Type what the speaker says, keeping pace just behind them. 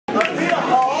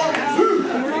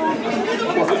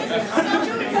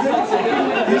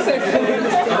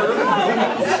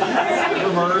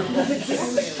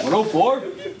Or?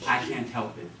 I can't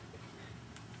help it.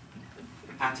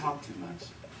 I talk too much.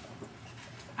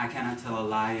 I cannot tell a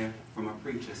liar from a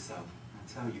preacher, so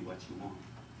I tell you what you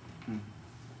want.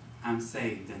 I'm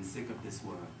saved and sick of this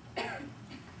world,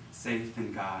 safe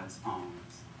in God's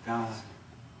arms. God,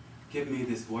 give me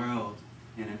this world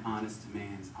in an honest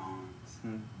man's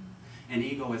arms. An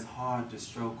ego is hard to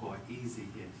stroke or easy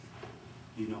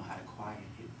if you know how to quiet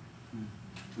it.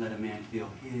 Let a man feel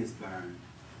his burn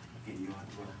in your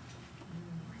throat.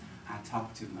 I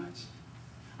talk too much.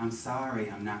 I'm sorry,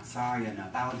 I'm not sorry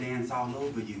enough. I'll dance all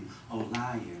over you, oh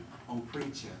liar, oh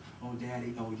preacher, oh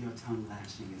daddy, oh your tongue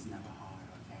lashing is never hard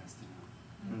or fast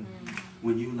enough.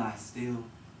 When you lie still,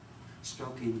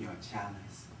 stroking your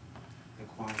chalice, the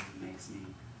quiet makes me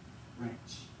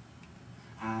rich.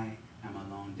 I am a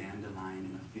lone dandelion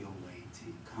in a field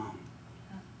waiting. Come,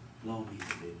 blow me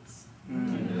to bits.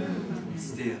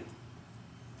 Still,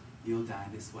 you'll die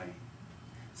this way,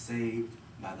 saved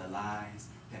by the lies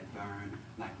that burn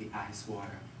like the ice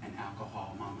water and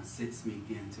alcohol mama sits me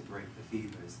in to break the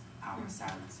fevers our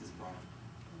silence is brought.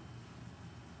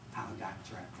 I'll die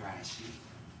thrashing,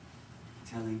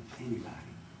 telling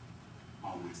anybody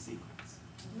all my secrets.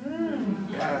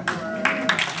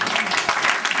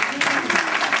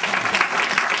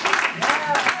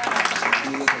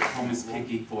 Miss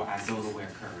Pinky for Isola Wear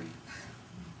Curry.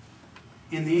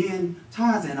 In the end,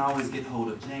 Tarzan always get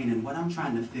hold of Jane, and what I'm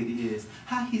trying to figure is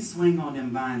how he swing on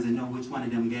them vines and know which one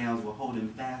of them gals will hold him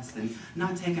fast and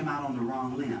not take him out on the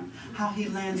wrong limb. How he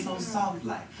lands so soft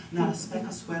like, not a speck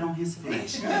of sweat on his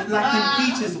flesh. Like them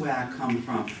peaches where I come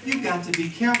from. You got to be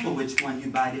careful which one you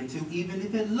bite into, even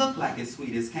if it look like it's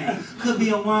sweet as cane. Could be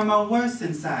a worm or worse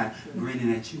inside,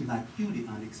 grinning at you like you the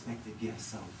unexpected guest.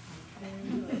 So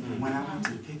when I went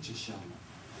to the picture show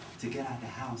to get out the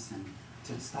house and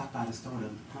to stop by the store to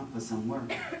pump for some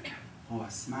work or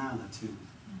a smile or two,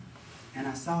 and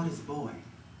I saw this boy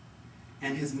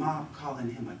and his mom calling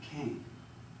him a king,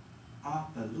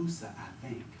 Arthur Lucer, I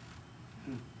think,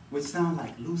 which sound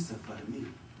like Lucifer to me.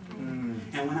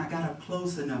 And when I got up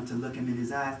close enough to look him in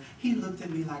his eyes, he looked at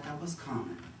me like I was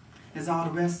common, as all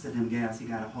the rest of them gals he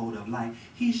got a hold of. Like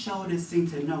he sure didn't seem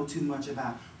to know too much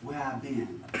about where I've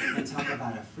been and talk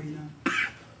about a freedom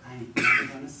I ain't never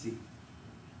gonna see.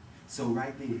 So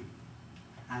right then,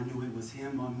 I knew it was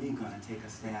him or me gonna take a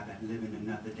stab at living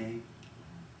another day.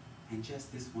 And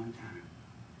just this one time,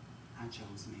 I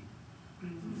chose me.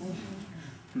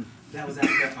 That was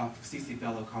after C.C.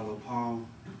 fellow Carlo Paul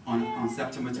on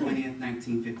September 20th,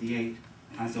 1958.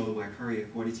 Isola Wear Curry, a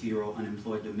 42-year-old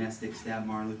unemployed domestic, stabbed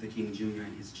Martin Luther King Jr.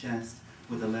 in his chest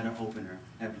with a letter opener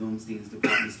at Bloomstein's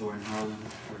department store in Harlem,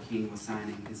 where King was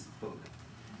signing his book.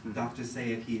 Doctors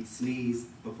say if he had sneezed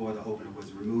before the opener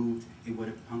was removed, it would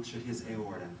have punctured his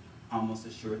aorta, almost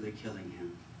assuredly killing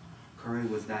him. Curry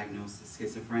was diagnosed as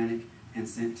schizophrenic and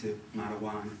sent to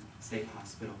Mattawan State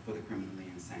Hospital for the criminally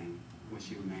insane, where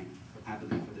she remained, I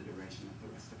believe, for the duration of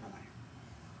the rest of her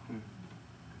life.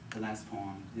 The last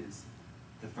poem is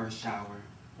The First Shower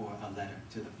or a Letter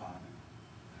to the Father.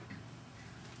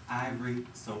 Ivory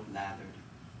soap lathered,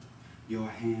 your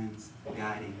hands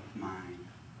guiding mine.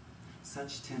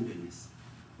 Such tenderness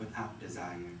without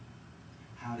desire.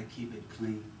 How to keep it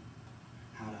clean,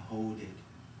 how to hold it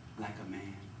like a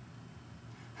man.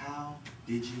 How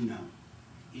did you know,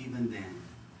 even then,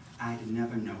 I'd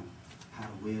never know how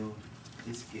to wield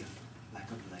this gift like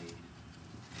a blade.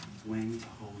 When to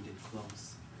hold it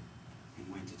close and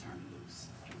when to turn it loose.